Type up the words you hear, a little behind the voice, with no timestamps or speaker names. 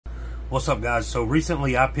What's up, guys? So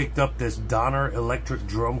recently I picked up this Donner electric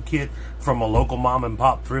drum kit from a local mom and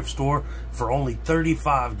pop thrift store for only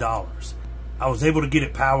 $35. I was able to get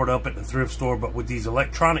it powered up at the thrift store, but with these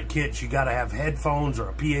electronic kits you got to have headphones or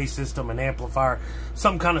a PA system, an amplifier,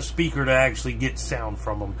 some kind of speaker to actually get sound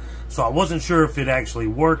from them. So I wasn't sure if it actually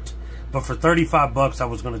worked, but for 35 bucks I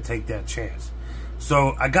was going to take that chance.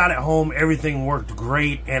 So I got it home, everything worked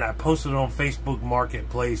great, and I posted it on Facebook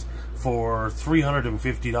Marketplace for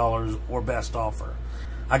 $350 or best offer.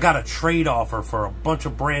 I got a trade offer for a bunch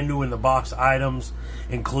of brand new in the box items,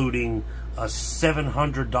 including a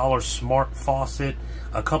 $700 smart faucet,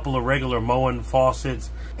 a couple of regular Moen faucets,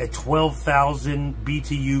 a 12,000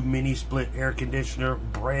 BTU mini split air conditioner,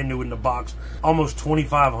 brand new in the box, almost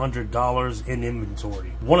 $2,500 in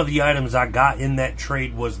inventory. One of the items I got in that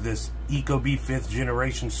trade was this ecobee 5th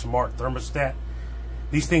generation smart thermostat.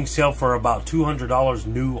 These things sell for about $200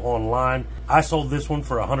 new online. I sold this one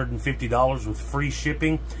for $150 with free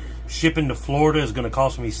shipping. Shipping to Florida is going to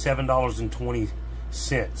cost me $7.20.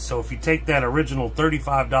 So if you take that original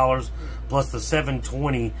 $35 plus the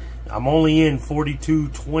 $7.20, I'm only in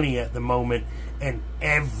 $42.20 at the moment, and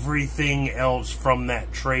everything else from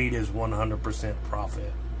that trade is 100%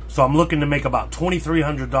 profit. So I'm looking to make about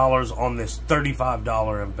 $2,300 on this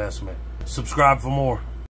 $35 investment. Subscribe for more.